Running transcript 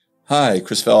Hi,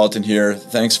 Chris Valentin here.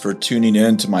 Thanks for tuning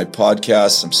in to my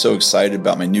podcast. I'm so excited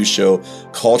about my new show,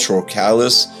 Cultural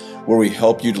Catalyst, where we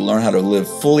help you to learn how to live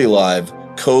fully alive,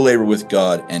 co-labor with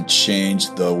God, and change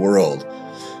the world.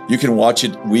 You can watch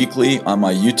it weekly on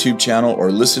my YouTube channel or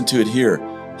listen to it here.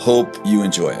 Hope you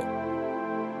enjoy it.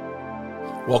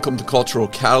 Welcome to Cultural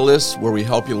Catalyst, where we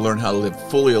help you learn how to live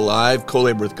fully alive,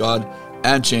 co-labor with God,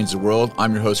 and change the world.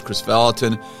 I'm your host, Chris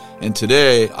Valentin. And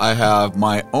today I have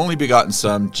my only begotten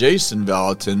son, Jason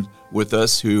Valentin, with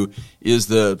us, who is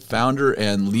the founder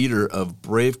and leader of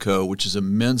BraveCo, which is a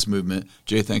men's movement.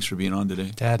 Jay, thanks for being on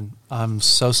today. Dad, I'm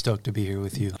so stoked to be here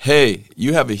with you. Hey,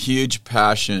 you have a huge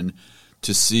passion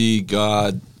to see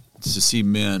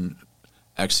men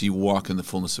actually walk in the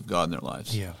fullness of God in their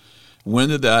lives. Yeah. When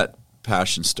did that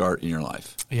passion start in your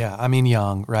life? Yeah, I mean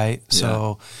young, right? Yeah.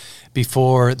 So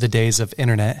before the days of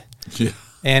internet. Yeah.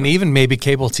 And even maybe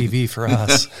cable TV for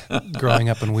us growing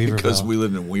up in Weaverville. Because we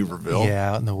lived in Weaverville.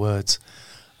 Yeah, out in the woods.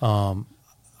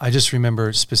 I just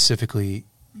remember specifically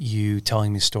you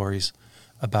telling me stories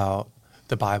about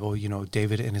the Bible,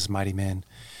 David and his mighty men.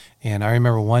 And I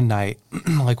remember one night,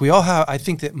 like we all have, I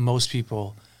think that most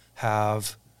people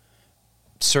have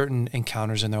certain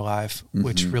encounters in their life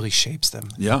which really shapes them.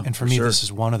 Yeah, and for me, this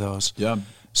is one of those. Yeah.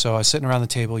 So I was sitting around the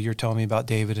table, you're telling me about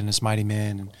David and his mighty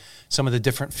men and some of the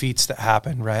different feats that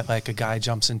happen, right? Like a guy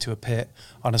jumps into a pit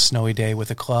on a snowy day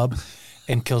with a club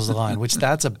and kills the lion, which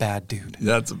that's a bad dude.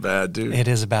 That's a bad dude. It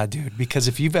is a bad dude. Because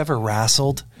if you've ever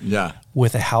wrestled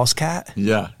with a house cat,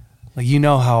 like you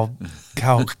know how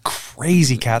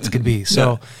crazy cats could be.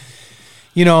 So,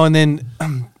 and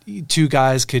then two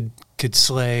guys could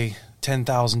slay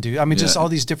 10,000 dudes. I mean, just all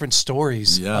these different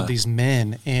stories of these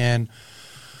men. And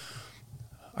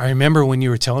I remember when you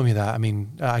were telling me that, I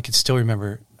mean, I could still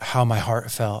remember how my heart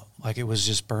felt, like it was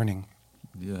just burning.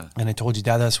 Yeah. And I told you,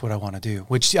 Dad, that's what I want to do,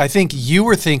 which I think you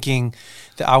were thinking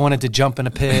that I wanted to jump in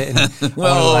a pit and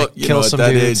kill some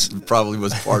dudes. Age probably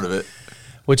was part of it.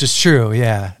 Which is true,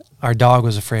 yeah. Our dog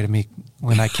was afraid of me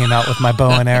when I came out with my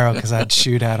bow and arrow because I'd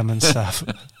shoot at him and stuff.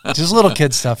 Just little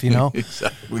kid stuff, Exactly.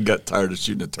 We got tired of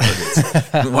shooting at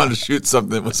targets. We wanted to shoot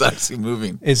something that was actually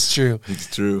moving. It's true. It's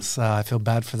true. So I feel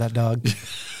bad for that dog.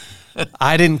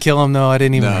 I didn't kill him, though. I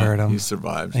didn't even hurt him. He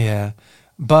survived. Yeah.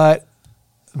 But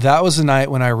that was the night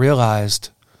when I realized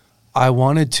I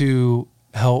wanted to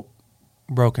help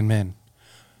broken men.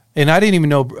 And I didn't even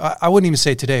know, I wouldn't even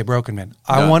say today, broken men.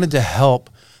 I wanted to help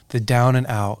the down and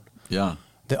out,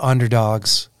 the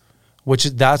underdogs, which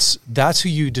that's who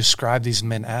you describe these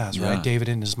men as, right? David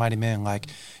and his mighty men. Like,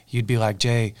 you'd be like,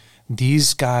 Jay,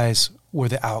 these guys were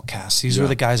the outcasts. These were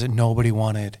the guys that nobody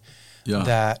wanted,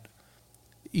 that,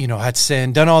 had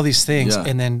sinned, done all these things,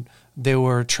 and then they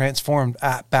were transformed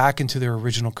back into their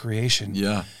original creation.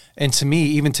 Yeah. And to me,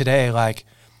 even today, like,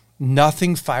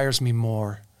 nothing fires me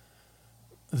more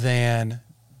than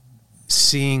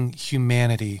seeing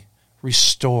humanity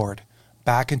restored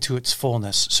back into its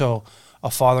fullness. So a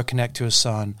father connect to a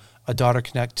son, a daughter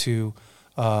connect to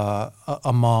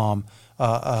a mom,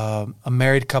 a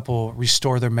married couple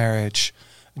restore their marriage.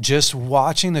 Just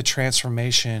watching the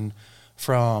transformation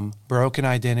from broken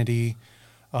identity,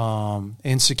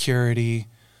 insecurity,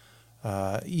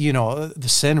 the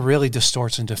sin really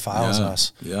distorts and defiles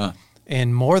us. Yeah.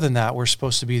 And more than that, we're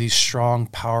supposed to be these strong,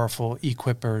 powerful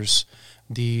equippers,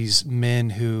 these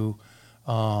men who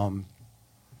are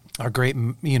great,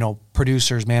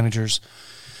 producers, managers.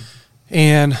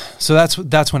 And so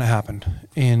that's when it happened.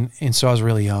 And so I was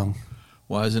really young.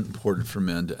 Why is it important for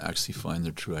men to actually find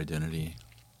their true identity?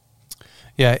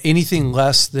 Yeah, anything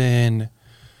less than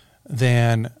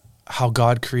how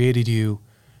God created you,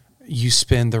 you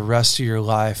spend the rest of your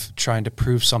life trying to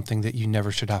prove something that you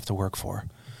never should have to work for.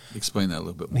 Explain that a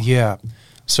little bit more. Yeah.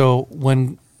 So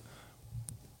when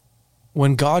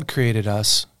God created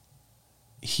us,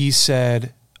 he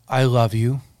said, I love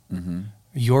you. Mm-hmm.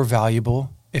 You're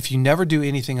valuable. If you never do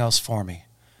anything else for me,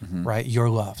 right, you're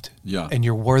loved. Yeah. And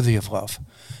you're worthy of love.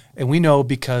 And we know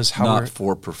because how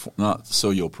not so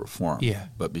you'll perform,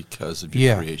 but because of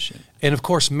your creation. And of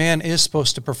course, man is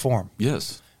supposed to perform.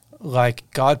 Yes. Like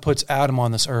God puts Adam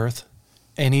on this earth,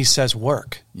 and he says,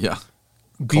 work. Yeah.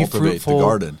 Be cultivate fruitful. The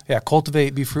garden. Yeah,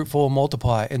 cultivate, be fruitful,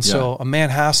 multiply. And so a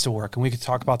man has to work, and we could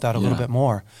talk about that a little bit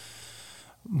more.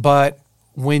 But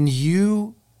when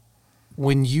you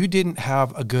didn't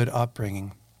have a good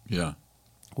upbringing,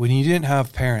 when you didn't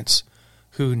have parents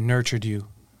who nurtured you,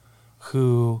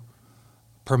 who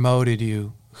promoted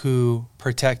you, who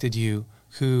protected you,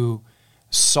 who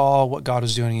saw what God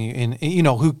was doing and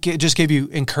who just gave you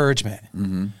encouragement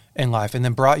in life and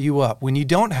then brought you up. When you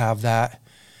don't have that,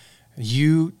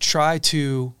 you try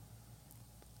to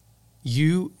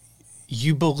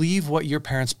you believe what your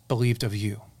parents believed of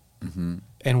you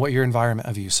and what your environment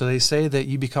of you. So they say that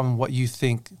you become what you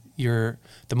think the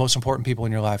most important people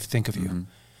in your life think of you.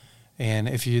 And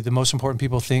if the most important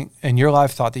people think in your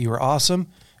life thought that you were awesome,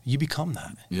 you become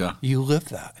that. Yeah. You live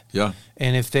that. Yeah.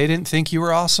 And if they didn't think you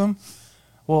were awesome,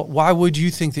 well, why would you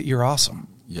think that you're awesome?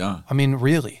 Yeah. I mean,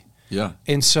 really. Yeah.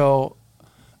 And so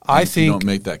I think you don't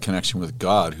make that connection with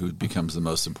God, who becomes the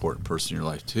most important person in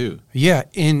your life too. Yeah.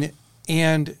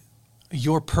 And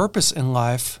your purpose in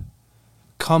life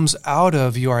comes out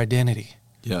of your identity.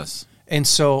 Yes. And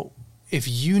so if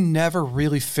you never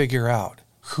really figure out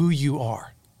who you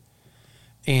are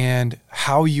and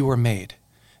how you were made,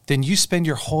 then you spend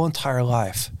your whole entire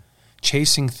life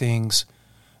chasing things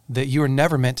that you were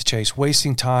never meant to chase,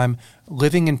 wasting time,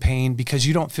 living in pain because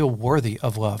you don't feel worthy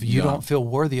of love. You don't feel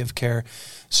worthy of care.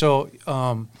 So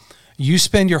you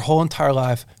spend your whole entire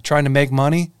life trying to make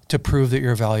money to prove that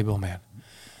you're a valuable man,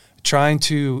 trying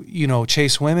to,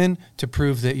 chase women to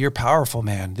prove that you're a powerful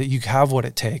man, that you have what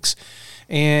it takes.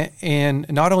 And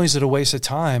not only is it a waste of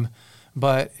time,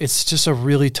 but it's just a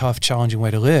really tough, challenging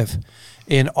way to live.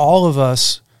 And all of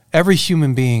us, every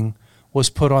human being was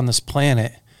put on this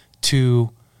planet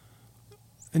to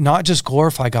not just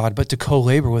glorify God, but to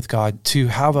co-labor with God, to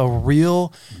have a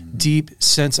real deep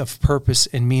sense of purpose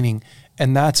and meaning.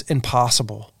 And that's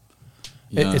impossible.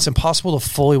 Yeah. It's impossible to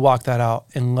fully walk that out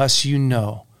unless you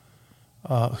know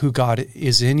who God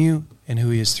is in you and who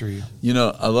he is through you.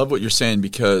 I love what you're saying,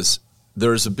 because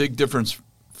there's a big difference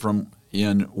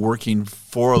in working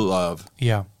for love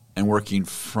and working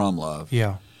from love.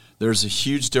 Yeah. There's a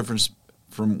huge difference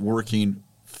from working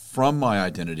from my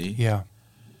identity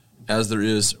as there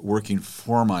is working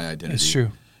for my identity. It's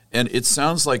true. And it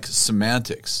sounds like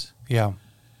semantics. Yeah.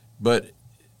 But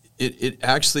it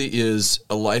actually is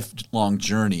a lifelong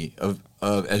journey of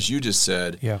as you just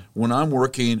said, when I'm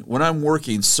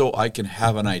working so I can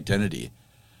have an identity.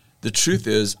 The truth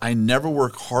is I never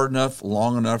work hard enough,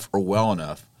 long enough, or well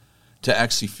enough to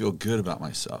actually feel good about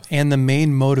myself. And the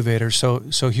main motivator,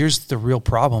 so here's the real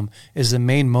problem, is the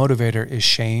main motivator is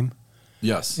shame.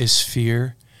 Yes. Is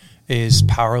fear, is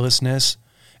powerlessness.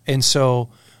 And so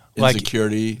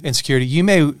insecurity.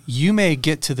 You may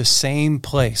get to the same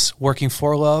place working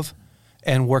for love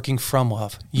and working from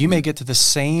love. You may get to the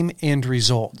same end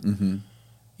result.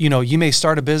 You may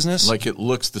start a business. Like it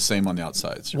looks the same on the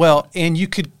outside. Well, and you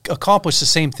could accomplish the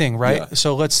same thing, right? Yeah.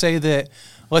 So let's say that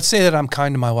I'm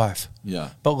kind to my wife.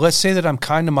 Yeah. But let's say that I'm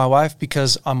kind to my wife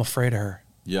because I'm afraid of her.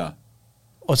 Yeah.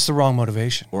 What's the wrong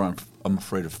motivation? Or I'm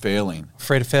afraid of failing.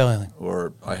 Afraid of failing.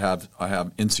 Or I have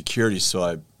insecurity,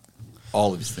 so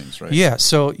all of these things, right? Yeah.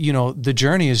 So, the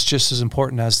journey is just as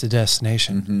important as the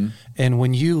destination. And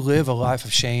when you live a life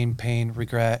of shame, pain,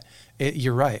 regret,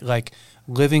 you're right. Like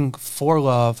living for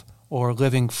love or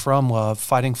living from love,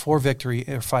 fighting for victory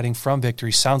or fighting from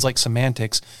victory sounds like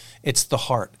semantics. It's the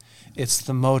heart. It's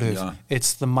the motive. Yeah.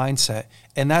 It's the mindset.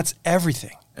 And that's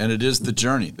everything. And it is the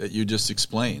journey that you just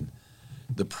explained.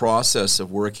 The process of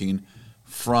working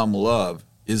from love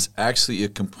is actually a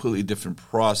completely different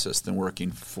process than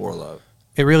working for love.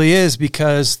 It really is,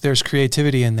 because there's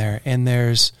creativity in there, and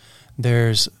there's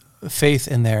faith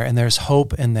in there, and there's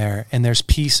hope in there, and there's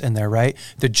peace in there, right?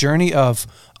 The journey of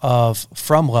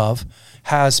from love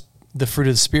has the fruit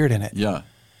of the Spirit in it. Yeah.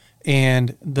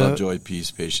 And love, joy,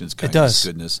 peace, patience, kindness,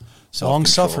 goodness,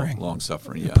 long-suffering,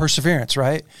 yeah. Perseverance,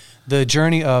 right? The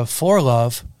journey of for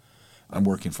love. I'm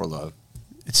working for love.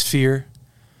 It's fear.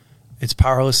 It's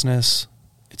powerlessness.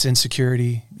 It's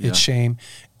insecurity. It's shame.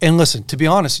 And listen, to be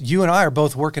honest, you and I are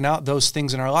both working out those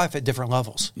things in our life at different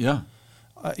levels. Yeah.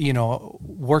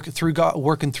 Working through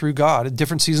God at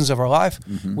different seasons of our life.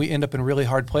 We end up in really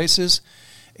hard places,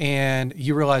 and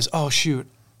you realize, oh shoot,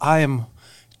 I am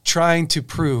trying to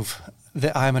prove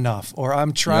that I'm enough, or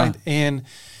I'm trying, and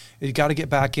you got to get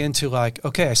back into like,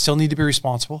 okay, I still need to be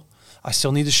responsible. I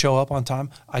still need to show up on time.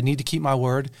 I need to keep my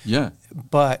word. Yeah.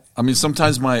 But I mean,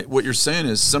 sometimes what you're saying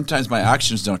is sometimes my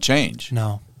actions don't change.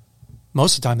 No.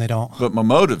 Most of the time they don't. But my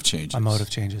motive changes. My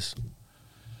motive changes.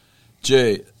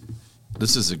 Jay,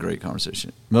 this is a great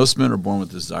conversation. Most men are born with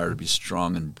the desire to be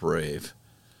strong and brave,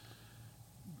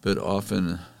 but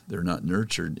often they're not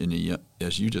nurtured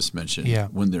as you just mentioned,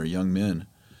 when they're young men,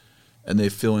 and they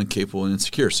feel incapable and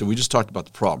insecure. So we just talked about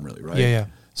the problem, really, right? Yeah.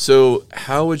 So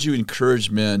how would you encourage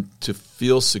men to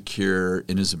feel secure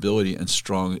in his ability and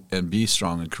be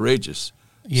strong and courageous?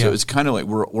 Yeah. So it's kind of like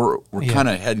we're kind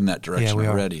of heading that direction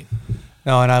already.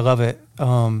 No, and I love it.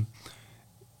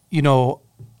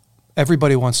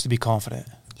 Everybody wants to be confident.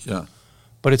 Yeah.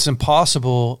 But it's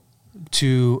impossible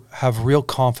to have real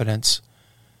confidence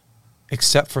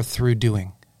except for through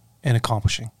doing and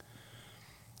accomplishing.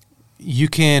 you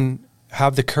can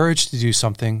have the courage to do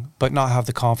something, but not have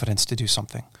the confidence to do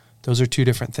something. Those are two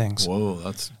different things. Whoa,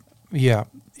 that's... Yeah.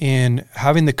 In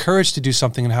having the courage to do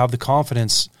something and have the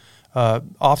confidence,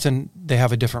 often they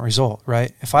have a different result,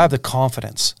 right? If I have the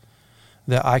confidence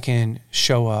that I can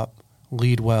show up,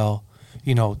 lead well,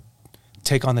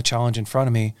 take on the challenge in front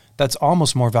of me, that's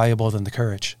almost more valuable than the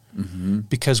courage. Mm-hmm.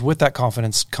 Because with that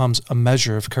confidence comes a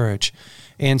measure of courage.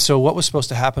 And so what was supposed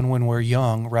to happen when we're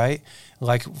young, right?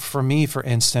 Like for me, for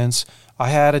instance, I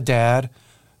had a dad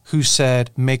who said,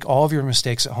 make all of your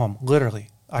mistakes at home, literally.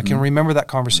 I can remember that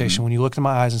conversation when you looked in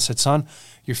my eyes and said, son,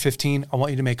 you're 15. I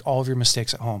want you to make all of your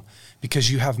mistakes at home because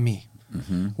you have me,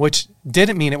 which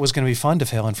didn't mean it was going to be fun to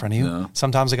fail in front of you. No.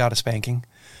 Sometimes I got a spanking.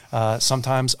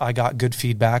 Sometimes I got good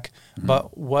feedback.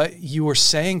 But what you were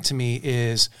saying to me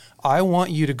is, I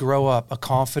want you to grow up a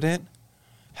confident,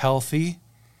 healthy,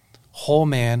 whole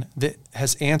man that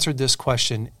has answered this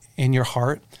question in your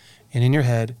heart and in your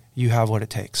head. You have what it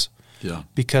takes. Yeah.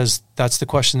 Because that's the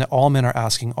question that all men are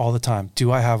asking all the time.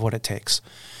 Do I have what it takes?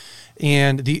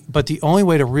 But the only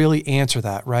way to really answer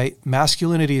that, right?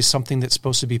 Masculinity is something that's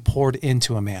supposed to be poured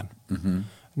into a man,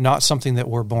 not something that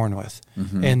we're born with.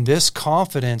 And this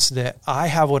confidence that I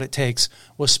have what it takes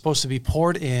was supposed to be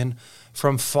poured in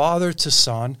from father to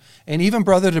son and even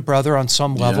brother to brother on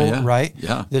some level, right?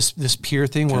 Yeah. This peer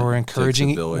thing where we're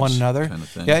encouraging one another. Kind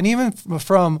of and even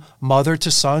from mother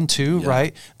to son too,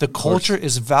 right? The culture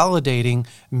is validating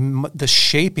the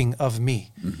shaping of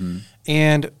me.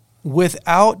 And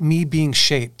without me being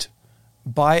shaped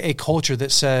by a culture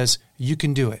that says, you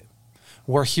can do it.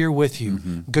 We're here with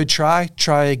you. Good try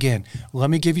again. Let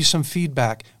me give you some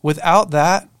feedback. Without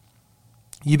that,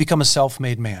 you become a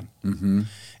self-made man.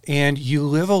 And you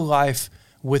live a life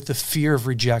with the fear of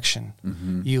rejection.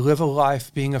 You live a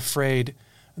life being afraid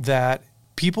that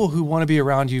people who want to be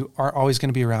around you aren't always going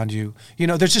to be around you.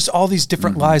 There's just all these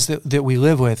different lies that we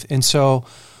live with. And so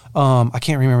I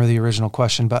can't remember the original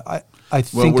question, but I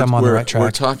think I'm on the right track.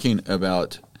 We're talking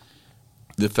about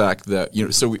the fact that,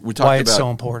 so we talked why about it's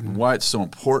so important. Why it's so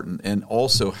important, and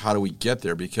also how do we get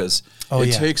there? Because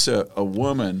it takes a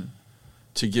woman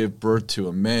to give birth to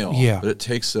a male, but it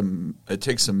takes a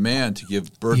man to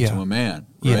give birth to a man,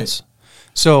 right? Yes.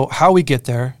 So how we get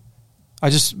there, I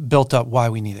just built up why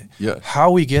we need it. Yeah.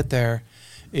 How we get there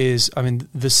is,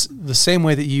 the same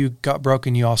way that you got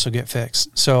broken, you also get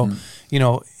fixed. So,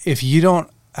 if you don't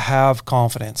have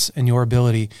confidence in your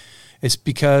ability, it's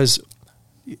because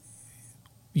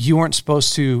you weren't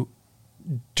supposed to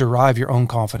derive your own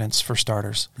confidence, for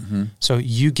starters. So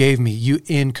you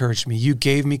encouraged me, you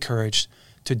gave me courage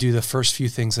to do the first few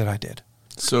things that I did.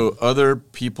 So other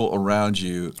people around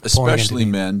you, especially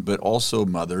men, but also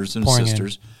mothers and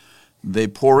sisters, they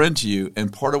pour into you,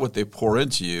 and part of what they pour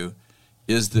into you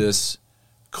is this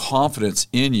confidence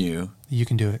in you. You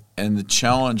can do it. And the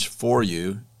challenge for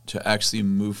you to actually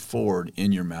move forward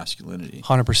in your masculinity.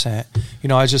 100%.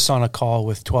 I was just on a call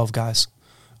with 12 guys,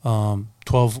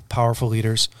 12 powerful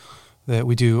leaders that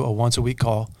we do a once a week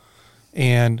call,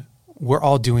 and we're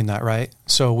all doing that, right?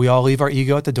 So we all leave our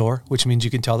ego at the door, which means you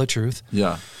can tell the truth.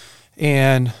 Yeah.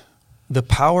 And the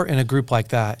power in a group like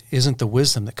that isn't the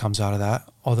wisdom that comes out of that,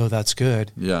 although that's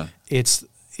good. Yeah. It's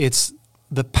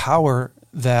the power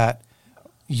that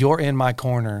you're in my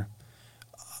corner.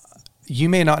 You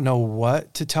may not know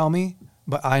what to tell me,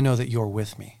 but I know that you're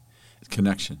with me.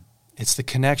 Connection. It's the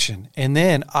connection. And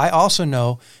then I also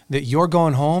know that you're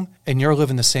going home and you're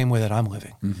living the same way that I'm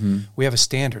living. We have a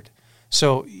standard.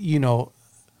 So,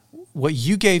 what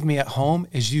you gave me at home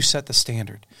is you set the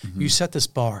standard. You set this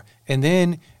bar. And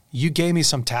then you gave me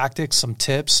some tactics, some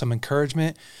tips, some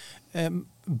encouragement.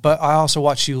 But I also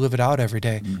watch you live it out every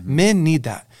day. Men need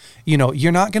that.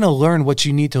 You're not going to learn what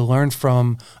you need to learn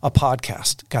from a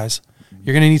podcast, guys.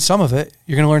 You're going to need some of it.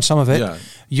 You're going to learn some of it. Yeah.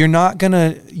 You're not going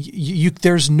to,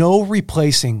 there's no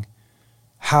replacing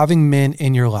having men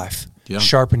in your life,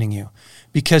 sharpening you,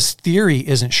 because theory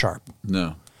isn't sharp.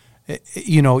 No.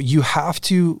 You have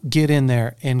to get in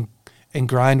there and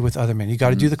grind with other men. You got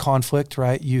to do the conflict,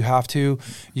 right? You got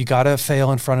to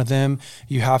fail in front of them.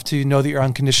 You have to know that you're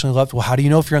unconditionally loved. Well, how do you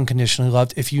know if you're unconditionally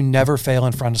loved if you never fail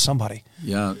in front of somebody?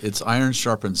 Yeah, it's iron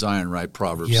sharpens iron, right?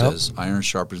 Proverbs says, iron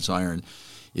sharpens iron.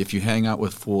 If you hang out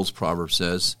with fools, Proverbs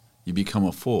says, you become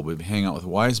a fool. But if you hang out with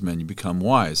wise men, you become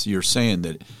wise. You're saying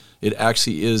that it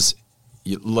actually is,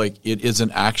 like, it is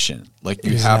an action. Like,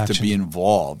 you have to be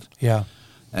involved. Yeah.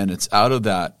 And it's out of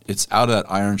that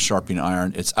iron sharpening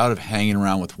iron. It's out of hanging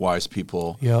around with wise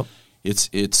people. Yep.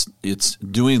 It's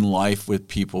doing life with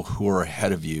people who are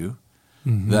ahead of you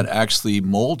that actually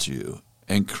mold you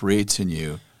and creates in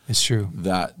you It's true.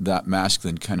 That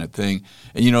masculine kind of thing.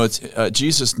 And it's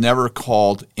Jesus never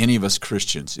called any of us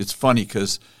Christians. It's funny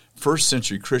because first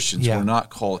century Christians were not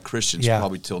called Christians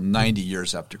probably till 90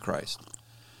 years after Christ.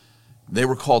 They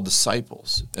were called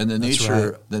disciples. And the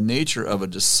nature of a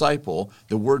disciple,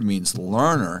 the word means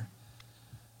learner.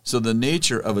 So the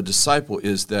nature of a disciple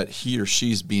is that he or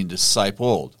she's being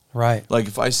discipled. Right. Like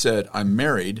if I said I'm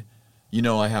married,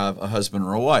 I have a husband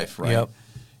or a wife, right? Yep.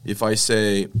 If I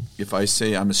say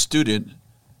I'm a student,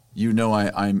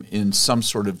 I'm in some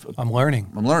sort of I'm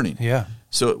learning. Yeah.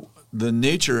 So the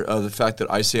nature of the fact that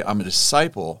I say I'm a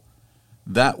disciple,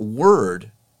 that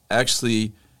word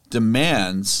actually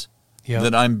demands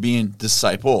that I'm being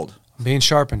discipled. I'm being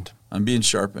sharpened.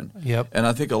 Yep. And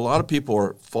I think a lot of people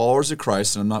are followers of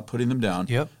Christ, and I'm not putting them down.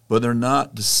 Yep. But they're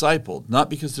not discipled, not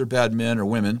because they're bad men or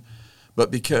women,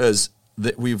 but because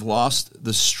that we've lost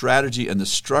the strategy and the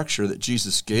structure that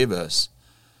Jesus gave us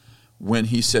when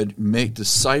he said, make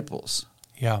disciples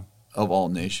of all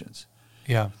nations.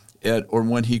 Yeah. Or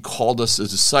when he called us a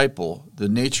disciple, the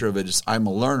nature of it is I'm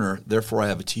a learner, therefore I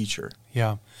have a teacher.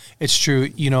 Yeah, it's true.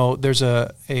 There's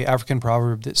a African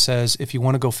proverb that says, if you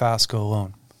want to go fast, go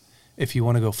alone. If you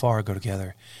want to go far, go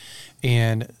together.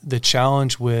 And the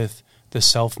challenge with the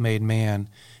self-made man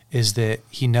is that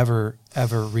he never,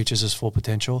 ever reaches his full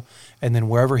potential. And then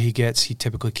wherever he gets, he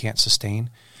typically can't sustain.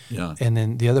 Yeah. And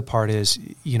then the other part is,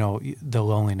 the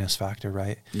loneliness factor,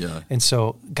 right? Yeah. And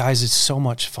so, guys, it's so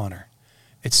much funner.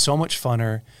 It's so much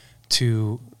funner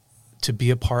to be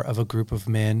a part of a group of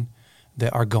men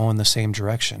that are going the same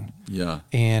direction. Yeah.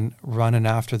 And running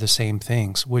after the same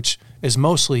things, which is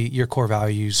mostly your core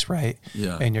values, right?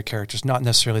 Yeah. And your characters, not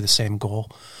necessarily the same goal.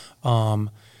 And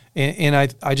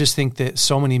I just think that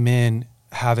so many men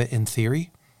have it in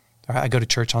theory. I go to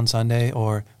church on Sunday,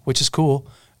 which is cool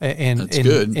and that's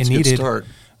good. And it's needed. A good start.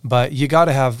 But you got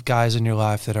to have guys in your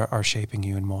life that are shaping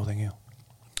you and molding you.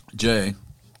 Jay,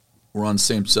 we're on the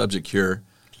same subject here,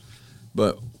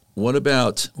 but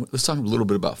let's talk a little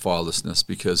bit about fatherlessness,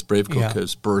 because Brave Cook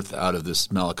has birthed out of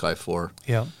this Malachi 4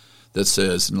 that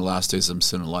says, in the last days I'm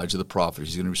sending Elijah the prophet.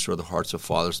 He's going to restore the hearts of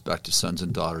fathers back to sons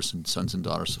and sons and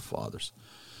daughters of fathers.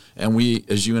 And we,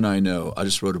 as you and I know, I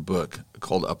just wrote a book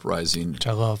called Uprising, which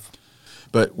I love.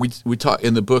 But we talk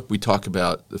in the book. We talk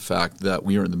about the fact that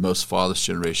we are in the most fatherless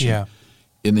generation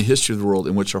in the history of the world,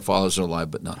 in which our fathers are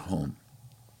alive but not home.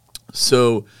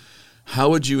 So, how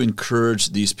would you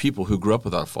encourage these people who grew up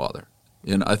without a father?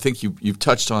 And I think you've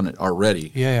touched on it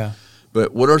already. Yeah.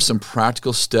 But what are some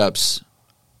practical steps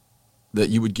that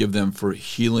you would give them for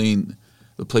healing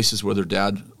the places where their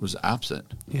dad was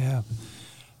absent? Yeah.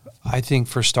 I think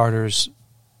for starters,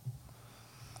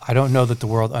 I don't know that the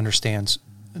world understands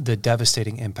the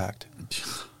devastating impact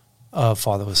of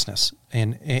fatherlessness.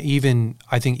 And even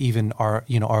our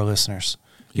listeners.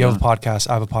 You have a podcast,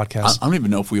 I have a podcast. I don't even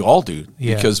know if we all do,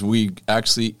 because we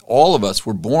actually, all of us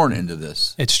were born into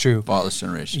this. It's true. Fatherless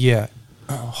generation. Yeah.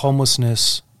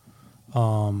 Homelessness,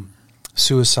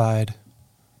 suicide,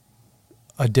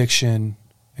 addiction,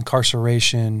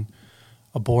 incarceration,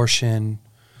 abortion,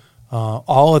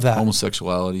 all of that.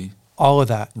 Homosexuality. All of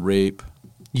that. Rape.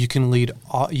 You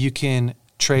can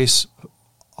trace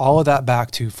all of that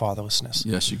back to fatherlessness.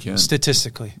 Yes, you can.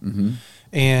 Statistically. Mm-hmm.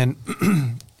 And,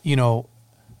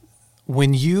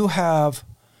 when you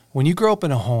grow up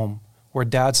in a home where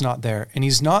dad's not there, and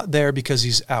he's not there because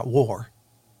he's at war.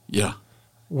 Yeah.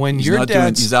 When he's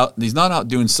not out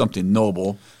doing something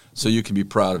noble, so you can be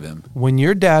proud of him. When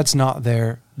your dad's not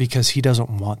there because he doesn't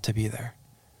want to be there,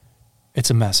 it's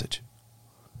a message.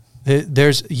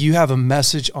 You have a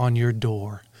message on your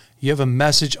door. You have a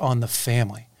message on the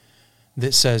family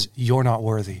that says you're not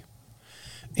worthy.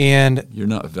 And you're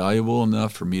not valuable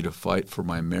enough for me to fight for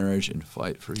my marriage and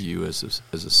fight for you as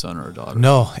a son or a daughter.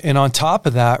 No. And on top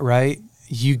of that, right,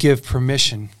 you give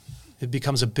permission. It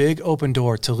becomes a big open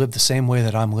door to live the same way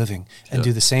that I'm living and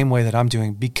do the same way that I'm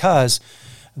doing, because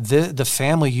the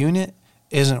family unit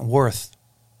isn't worth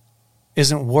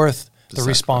the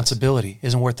responsibility,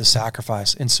 isn't worth the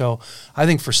sacrifice. And so I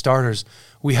think for starters,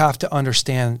 we have to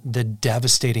understand the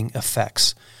devastating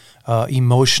effects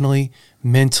emotionally,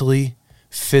 mentally,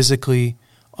 physically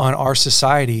on our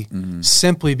society,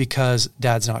 simply because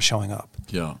dad's not showing up.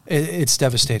 Yeah. It's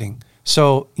devastating.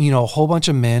 So, a whole bunch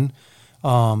of men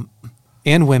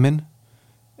and women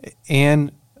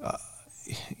and,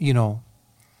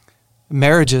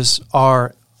 marriages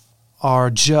are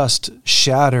just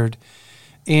shattered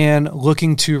and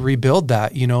looking to rebuild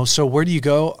that, So where do you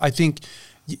go? I think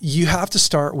you have to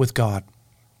start with God.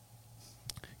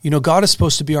 God is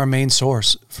supposed to be our main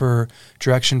source for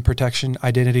direction, protection,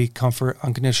 identity, comfort,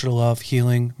 unconditional love,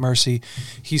 healing, mercy.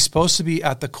 He's supposed to be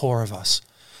at the core of us.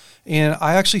 And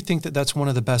I actually think that that's one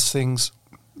of the best things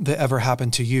that ever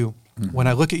happened to you. Mm-hmm. When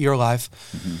I look at your life,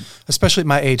 especially at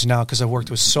my age now, because I've worked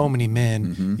with so many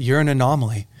men, you're an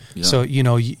anomaly. Yeah. So,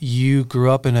 you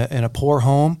grew up in a poor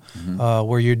home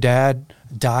where your dad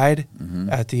died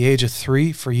at the age of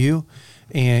 3 for you.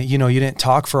 And, you didn't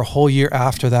talk for a whole year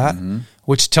after that,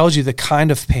 which tells you the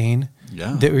kind of pain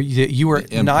that you were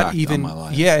not even,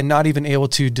 and not even able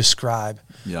to describe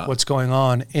what's going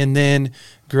on. And then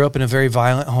grew up in a very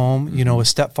violent home, with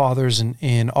stepfathers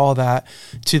and all that,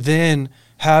 to then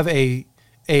have a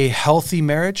healthy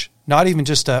marriage, not even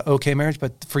just a okay marriage,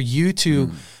 but for you to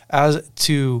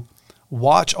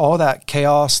watch all that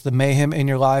chaos, the mayhem in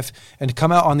your life, and to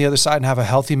come out on the other side and have a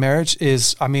healthy marriage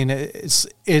is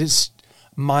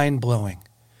mind blowing.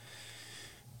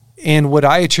 And what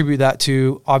I attribute that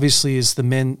to, obviously, is the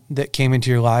men that came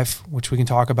into your life, which we can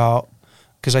talk about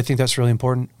because I think that's really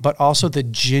important, but also the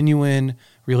genuine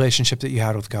relationship that you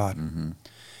had with God,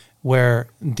 where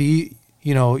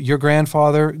your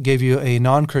grandfather gave you a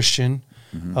non-Christian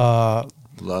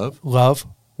love,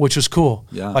 which was cool.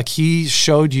 Yeah. Like he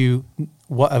showed you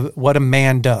what a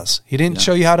man does. He didn't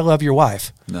show you how to love your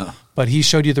wife, but he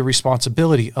showed you the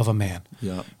responsibility of a man,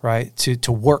 right?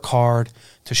 To work hard,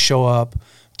 to show up,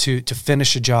 to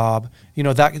finish a job,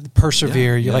 that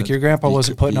persevere. Like your grandpa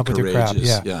wasn't putting up with your crap.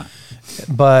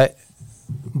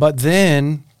 But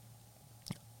then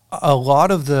a lot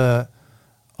of the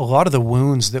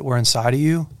wounds that were inside of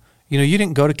you, you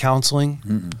didn't go to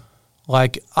counseling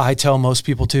like I tell most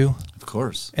people to. Of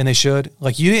course. And they should.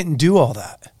 Like you didn't do all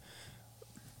that.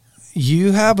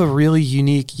 You had a really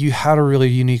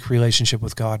unique relationship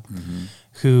with God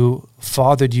who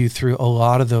fathered you through a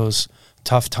lot of those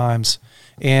tough times.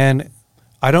 And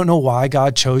I don't know why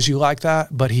God chose you like that,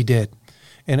 but he did.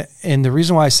 And the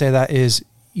reason why I say that is,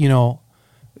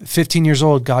 15 years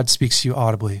old, God speaks to you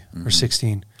audibly, or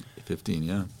 16. 15,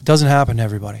 yeah. It doesn't happen to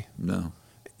everybody. No.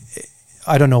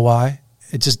 I don't know why.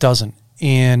 It just doesn't.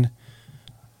 And,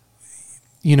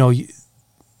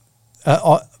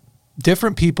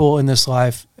 different people in this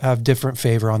life have different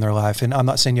favor on their life. And I'm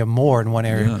not saying you have more in one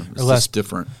area or less.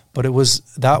 Different. But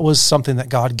that was something that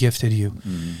God gifted you.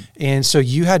 And so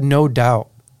you had no doubt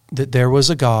that there was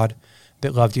a God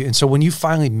that loved you. And so when you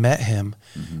finally met him,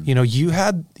 you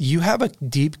have a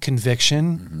deep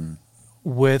conviction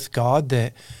with God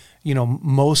that,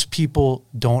 most people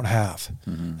don't have,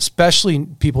 especially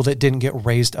people that didn't get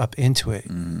raised up into it.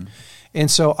 And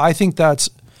so I think that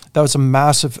was a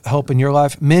massive help in your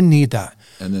life. Men need that.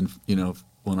 And then,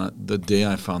 the day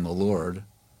I found the Lord,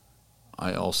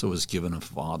 I also was given a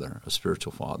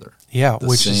spiritual father. Yeah.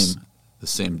 The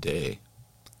same day.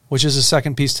 Which is the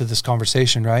second piece to this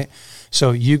conversation, right?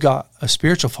 So you got a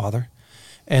spiritual father,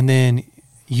 and then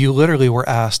you literally were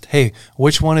asked, hey,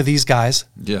 which one of these guys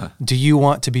do you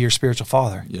want to be your spiritual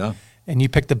father? Yeah. And you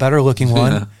picked the better looking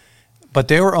one, but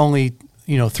they were only,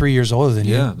 3 years older than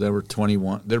you. Yeah, they were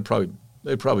 21. They're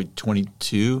probably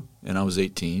 22, and I was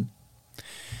 18.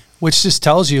 Which just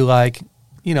tells you,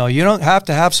 you don't have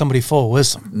to have somebody full of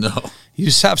wisdom. No. You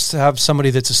just have to have somebody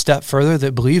that's a step further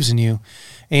that believes in you.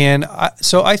 And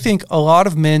so I think a lot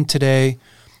of men today,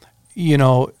 you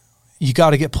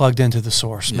got to get plugged into the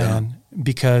source, man,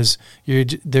 because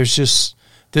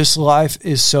this life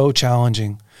is so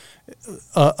challenging.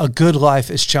 A good life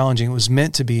is challenging. It was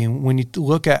meant to be. And when you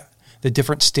look at the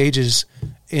different stages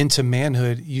into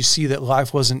manhood, you see that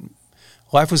life was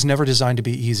never designed to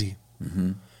be easy.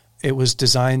 It was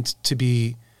designed to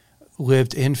be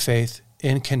lived in faith,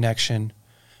 in connection,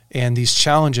 and these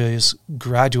challenges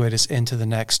graduate us into the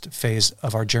next phase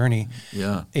of our journey.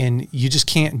 Yeah. And you just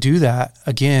can't do that,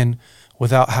 again,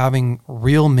 without having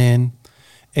real men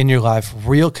in your life,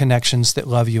 real connections that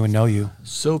love you and know you.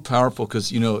 So powerful because,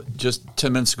 just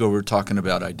 10 minutes ago we were talking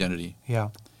about identity. Yeah.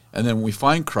 And then when we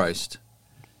find Christ,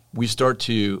 we start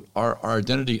to, our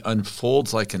identity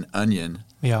unfolds like an onion.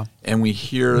 Yeah. And we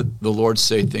hear the Lord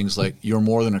say things like, you're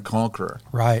more than a conqueror.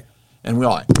 Right. And we're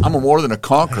like, I'm more than a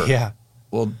conqueror. Yeah.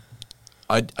 Well,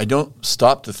 I don't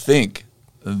stop to think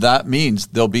that means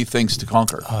there'll be things to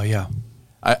conquer. Oh, yeah.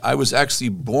 I was actually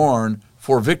born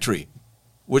for victory,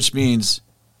 which means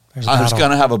I was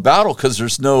going to have a battle because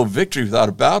there's no victory without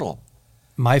a battle.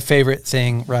 My favorite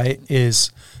thing, right,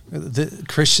 is the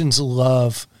Christians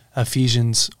love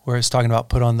Ephesians, where it's talking about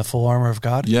put on the full armor of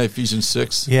God. Yeah, Ephesians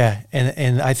 6. Yeah,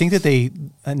 and I think that they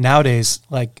nowadays,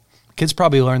 kids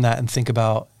probably learn that and think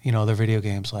about, their video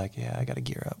games, I got to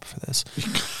gear up for this.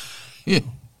 Yeah.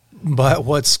 But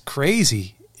what's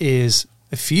crazy is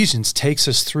Ephesians takes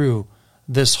us through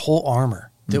this whole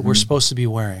armor that we're supposed to be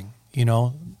wearing, you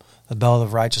know, the belt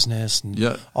of righteousness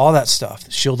and all that stuff,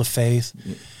 the shield of faith.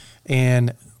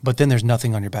 But then there's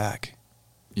nothing on your back.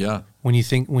 Yeah. When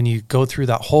you go through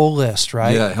that whole list,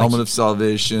 right? Yeah. Helmet of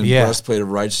salvation, breastplate of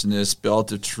righteousness,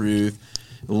 belt of truth,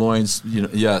 loins,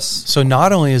 yes. So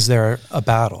not only is there a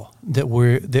battle that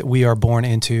we are born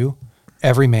into,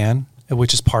 every man,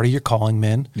 which is part of your calling,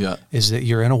 men, is that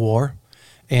you're in a war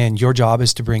and your job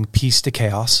is to bring peace to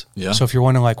chaos. Yeah. So if you're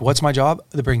wondering, like, what's my job?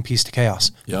 To bring peace to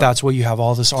chaos. Yeah. That's what you have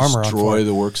all this armor on for. Destroy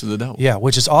the works of the devil. Yeah,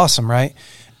 which is awesome, right?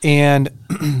 And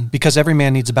because every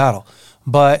man needs a battle.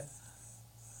 But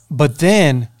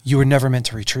then you were never meant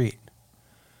to retreat,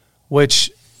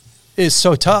 which is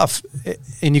so tough.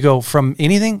 And you go from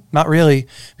anything? Not really,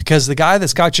 because the guy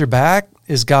that's got your back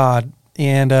is God,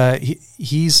 and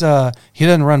he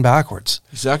doesn't run backwards.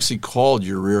 He's actually called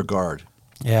your rear guard.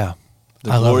 Yeah.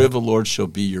 The glory of the Lord shall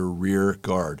be your rear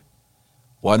guard.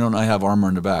 Why don't I have armor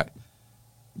in the back?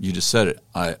 You just said it.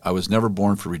 I was never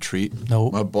born for retreat.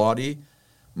 Nope. My body,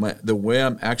 the way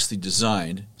I'm actually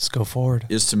designed, let's go forward,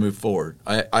 is to move forward.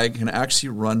 I can actually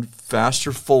run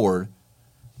faster forward,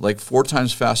 like 4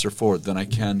 times faster forward than I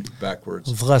can backwards.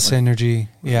 With less energy,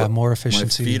 more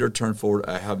efficiency. My feet are turned forward.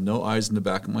 I have no eyes in the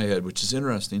back of my head, which is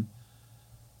interesting,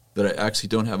 that I actually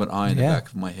don't have an eye in the back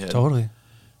of my head. Totally.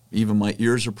 Even my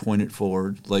ears are pointed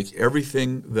forward. Like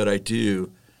everything that I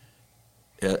do,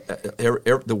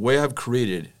 the way I've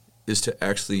created is to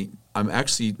I'm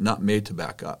actually not made to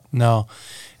back up. No.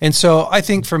 And so I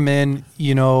think for men,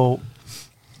 you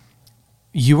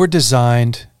were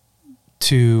designed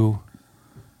to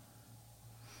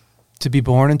be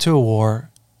born into a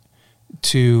war,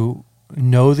 to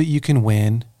know that you can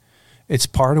win. It's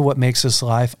part of what makes this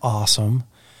life awesome.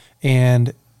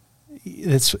 And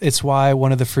it's why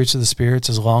one of the fruits of the Spirit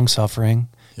is long-suffering.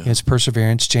 Yeah. It's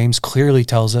perseverance. James clearly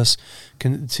tells us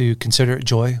to consider it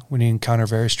joy when you encounter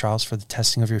various trials, for the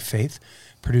testing of your faith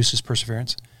produces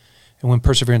perseverance. And when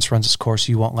perseverance runs its course,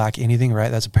 you won't lack anything,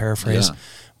 right? That's a paraphrase. Yeah.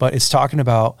 But it's talking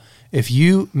about if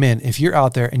you're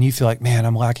out there and you feel like, man,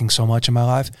 I'm lacking so much in my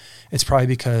life, it's probably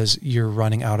because you're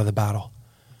running out of the battle.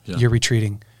 Yeah. You're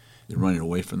retreating. You're running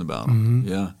away from the battle. Mm-hmm.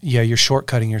 Yeah. Yeah, you're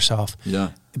shortcutting yourself.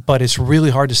 Yeah. But it's really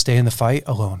hard to stay in the fight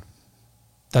alone.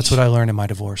 That's what I learned in my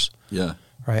divorce. Yeah.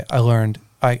 Right? I learned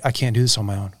I can't do this on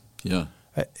my own. Yeah.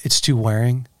 It's too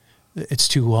wearing. It's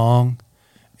too long.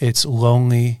 It's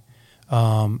lonely.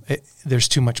 There's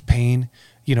too much pain.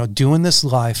 Doing this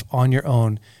life on your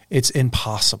own, it's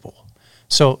impossible.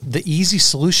 So the easy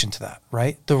solution to that,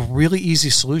 right? The really easy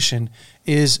solution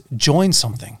is join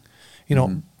something.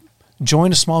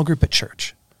 Join a small group at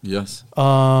church. Yes.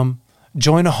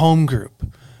 Join a home group.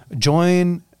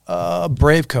 Join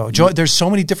Braveco. There's so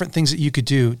many different things that you could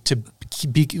do to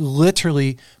be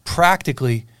literally,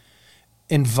 practically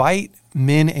invite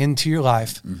men into your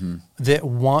life that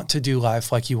want to do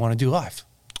life like you want to do life.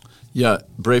 Yeah,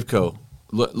 Braveco.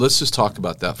 Let's just talk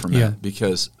about that for a minute,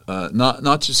 because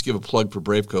not just give a plug for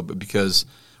Braveco, but because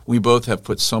we both have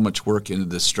put so much work into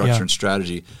this structure and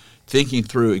strategy, thinking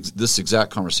through this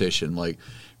exact conversation. Like,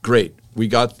 great, we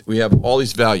have all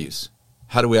these values.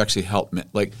 How do we actually help men?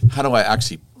 Like, how do I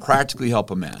actually practically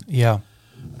help a man? Yeah.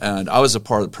 And I was a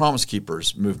part of the Promise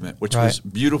Keepers movement, which was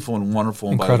beautiful and wonderful.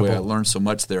 And incredible. By the way, I learned so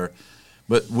much there.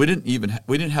 But we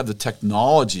didn't have the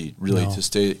technology really to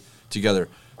stay together.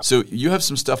 So you have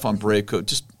some stuff on Braveco.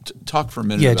 Just talk for a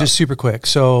minute. Yeah, just super quick.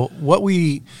 So what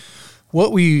we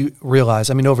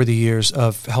realized, over the years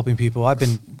of helping people, I've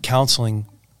been counseling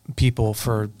people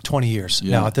for 20 years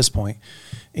now at this point.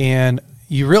 And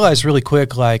you realize really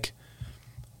quick, like,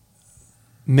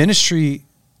 ministry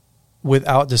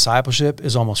without discipleship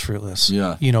is almost fruitless.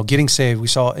 Yeah. Getting saved, we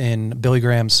saw in Billy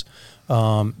Graham's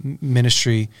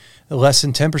ministry, less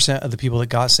than 10% of the people that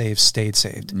got saved stayed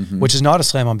saved, which is not a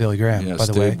slam on Billy Graham, by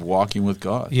the way. Stay walking with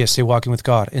God. Yeah, stay walking with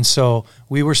God. And so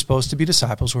we were supposed to be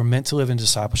disciples. We're meant to live in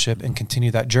discipleship and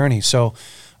continue that journey. So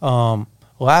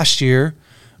last year,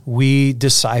 we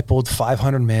discipled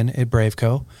 500 men at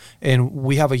Braveco, and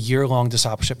we have a year-long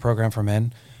discipleship program for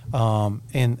men,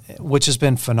 and which has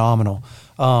been phenomenal.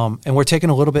 And we're taking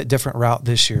a little bit different route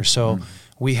this year. So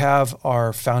we have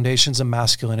our Foundations of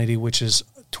Masculinity, which is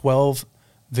 12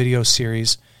 video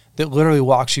series that literally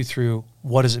walks you through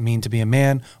what does it mean to be a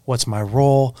man, what's my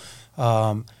role,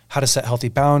 how to set healthy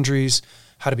boundaries,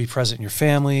 how to be present in your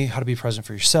family, how to be present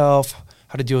for yourself,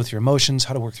 how to deal with your emotions,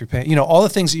 how to work through pain. All the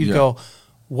things that you'd go,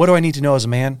 what do I need to know as a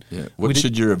man? Yeah. What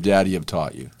should your daddy have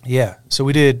taught you? Yeah. So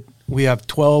we have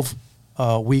 12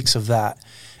 weeks of that.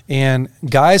 And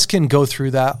guys can go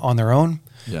through that on their own,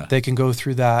 Yeah. They can go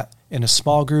through that in a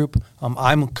small group.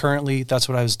 I'm currently, that's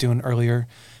what I was doing earlier,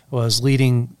 was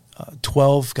leading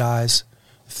 12 guys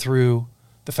through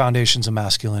the Foundations of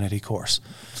Masculinity course.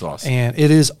 It's awesome. And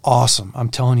it is awesome. I'm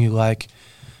telling you,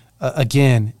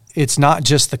 again, it's not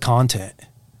just the content,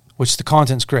 which the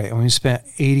content's great. I mean, we spent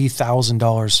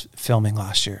 $80,000 filming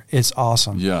last year. It's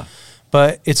awesome. Yeah.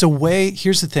 But it's a way,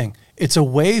 here's the thing. It's a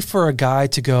way for a guy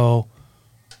to go,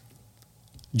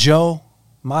 Joe,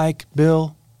 Mike,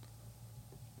 Bill,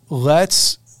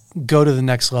 let's go to the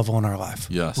next level in our life.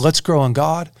 Yes. Let's grow in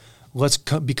God. Let's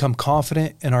become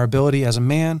confident in our ability as a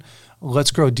man.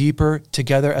 Let's grow deeper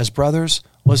together as brothers.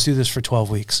 Let's do this for 12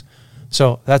 weeks.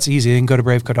 So that's easy. You can go to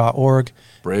braveco.org.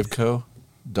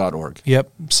 Braveco.org.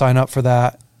 Yep. Sign up for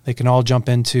that. They can all jump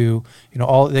into,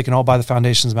 they can all buy the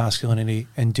Foundations of Masculinity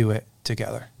and do it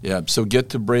together. Yeah. So get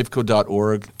to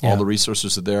braveco.org. Yeah. All the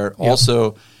resources are there. Yep.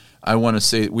 Also, I want to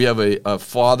say we have a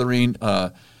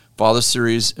father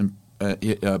series and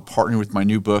partnering with my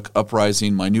new book,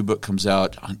 Uprising. My new book comes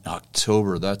out in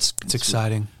October. It's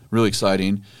exciting. Really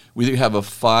exciting. We have a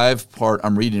 5-part.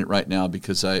 I'm reading it right now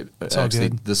because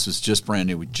this is just brand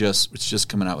new. It's just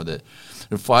coming out with it.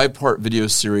 A 5-part video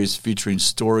series featuring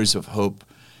stories of hope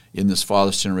in this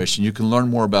fatherless generation. You can learn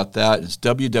more about that. It's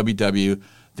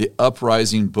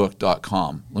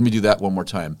www.theuprisingbook.com. Let me do that one more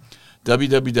time.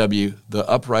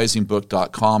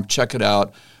 www.theuprisingbook.com. Check it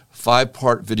out.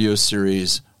 5-part video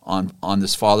series on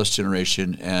this fatherless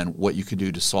generation and what you can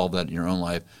do to solve that in your own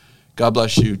life. God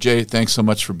bless you. Jay, thanks so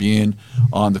much for being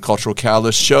on the Cultural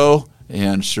Catalyst Show,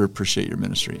 and sure appreciate your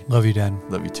ministry. Love you, Dan.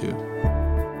 Love you too.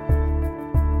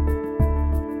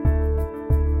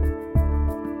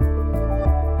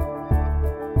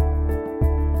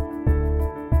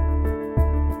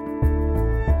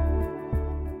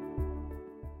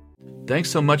 Thanks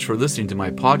so much for listening to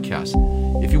my podcast.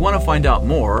 If you want to find out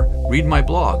more, read my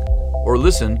blog or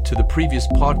listen to the previous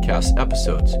podcast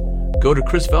episodes. Go to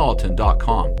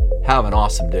chrisvallotton.com. Have an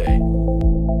awesome day.